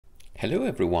Hello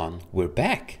everyone, we're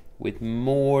back with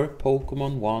more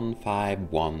Pokemon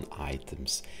 151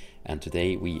 items, and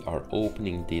today we are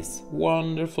opening this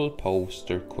wonderful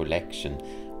poster collection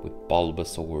with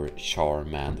Bulbasaur,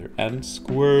 Charmander and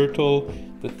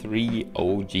Squirtle, the 3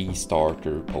 OG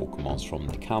starter Pokemons from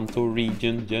the Kanto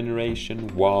region, Generation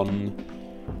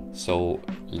 1. So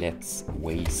let's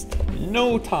waste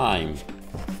no time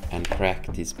and crack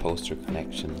this poster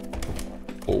collection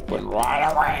open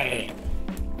right away!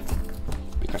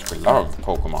 Because we love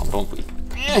Pokemon, don't we?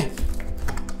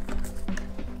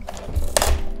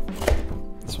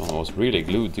 This one was really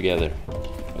glued together.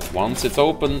 But once it's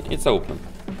open, it's open.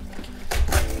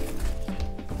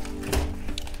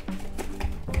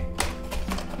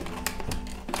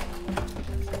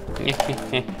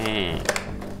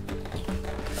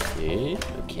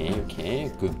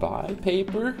 Okay. Goodbye,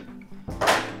 paper.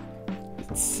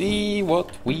 Let's see what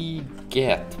we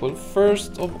get. Well,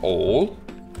 first of all,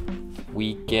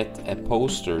 we get a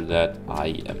poster that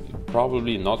I am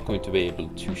probably not going to be able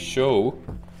to show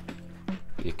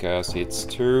because it's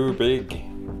too big.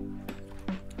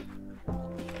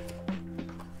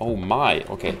 Oh my,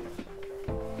 okay.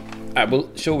 I will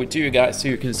show it to you guys so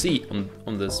you can see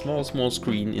on the small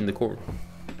screen in the corner.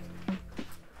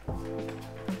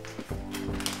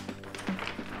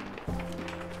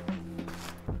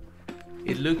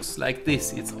 It looks like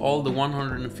this. It's all the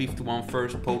 151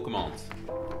 first Pokemons.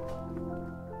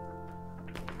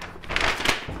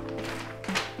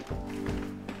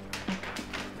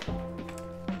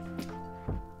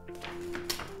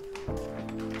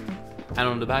 And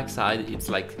on the back side, it's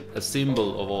like a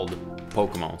symbol of all the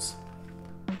Pokemons.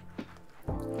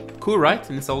 Cool, right?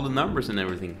 And it's all the numbers and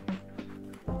everything.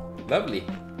 Lovely.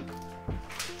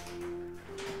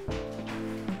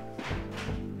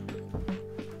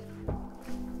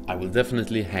 I will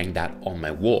definitely hang that on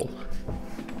my wall.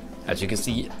 As you can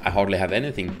see, I hardly have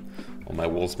anything on my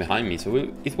walls behind me,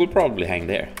 so it will probably hang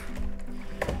there.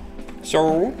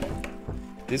 So,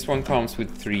 this one comes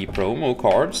with 3 promo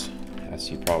cards, as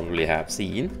you probably have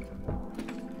seen,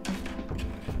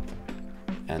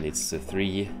 and it's the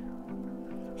 3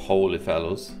 holy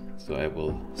fellows. So I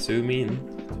will zoom in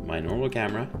to my normal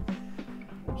camera.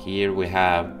 Here we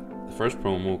have the first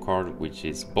promo card, which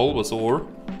is Bulbasaur.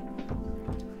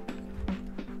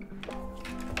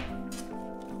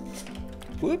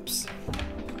 Whoops.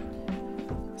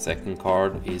 Second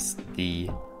card is the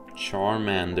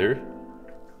Charmander,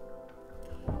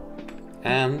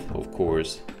 and of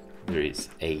course there is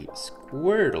a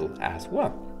Squirtle as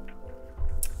well.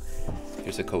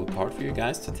 Here's a code card for you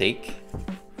guys to take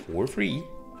for free,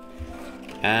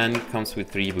 and it comes with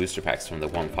 3 booster packs from the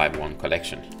 151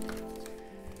 collection.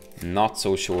 Not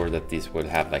so sure that this will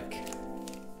have like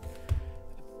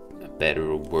a better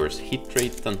or worse hit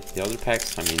rate than the other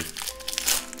packs. I mean,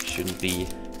 shouldn't be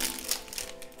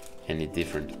any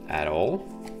different at all,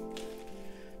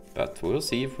 but we'll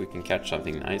see if we can catch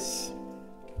something nice.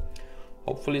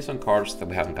 Hopefully some cards that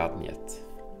we haven't gotten yet.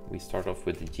 We start off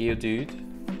with the Geodude,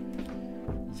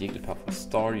 Jigglypuff,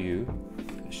 Staryu,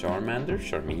 Charmander,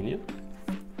 Charmeleon,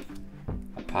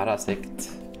 a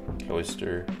Parasect,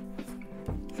 Cloyster.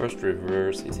 First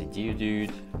reverse is a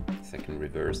Geodude, second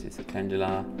reverse is a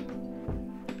Tangela.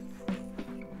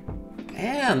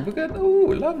 And we got,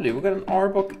 oh lovely, we got an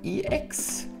Arbok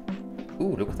EX.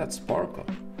 Ooh, look at that sparkle.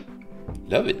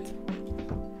 Love it.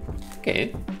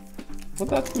 Okay. Well,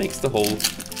 that makes the whole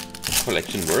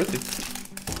collection worth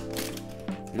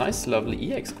it. Nice,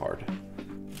 lovely EX card.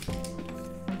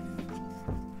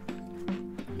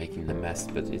 Making the mess,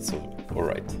 but it's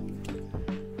alright.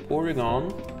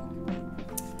 Porygon,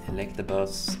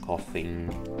 Electabuzz, Coughing,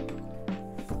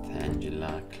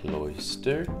 Tangela,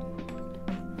 Cloyster,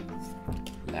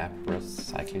 Lapras,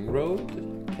 Cycling Road,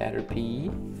 Caterpie,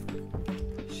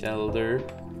 Shelder,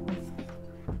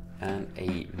 and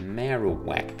a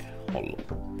Marowak holo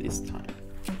this time.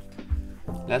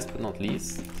 Last but not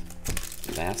least,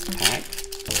 last pack.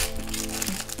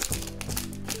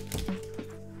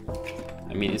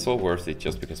 I mean, it's all worth it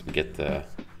just because we get the...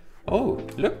 Oh,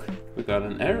 look! We got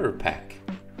an error pack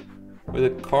where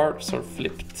the cards are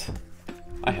flipped.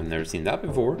 I have never seen that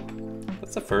before.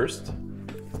 That's the first.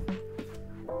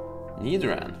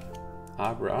 Nidoran,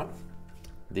 Abra,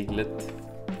 Diglett,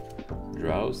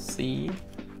 Drowsy.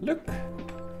 Look!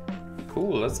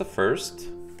 Cool, that's the first.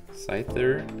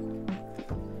 Scyther.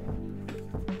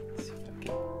 Let's see if I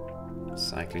can...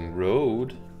 Cycling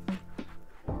Road.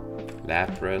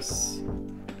 Lapras.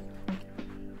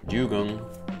 Dugong.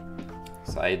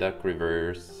 Psyduck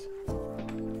Reverse.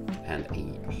 And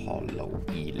a Hollow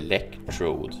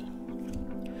Electrode.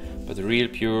 But the real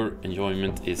pure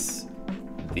enjoyment is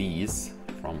these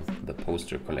from the the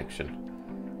poster collection.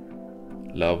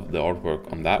 Love the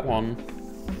artwork on that one.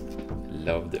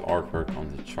 Love the artwork on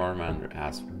the Charmander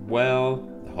as well.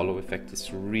 The holo effect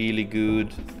is really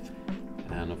good.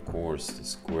 And of course the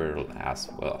Squirtle as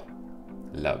well.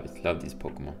 Love it, love these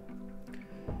Pokemon.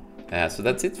 So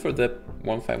that's it for the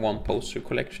 151 poster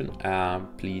collection.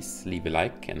 Please leave a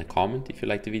like and a comment if you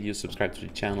like the video, subscribe to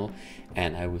the channel,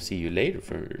 and I will see you later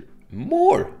for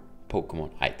more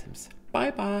Pokemon items.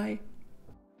 Bye bye!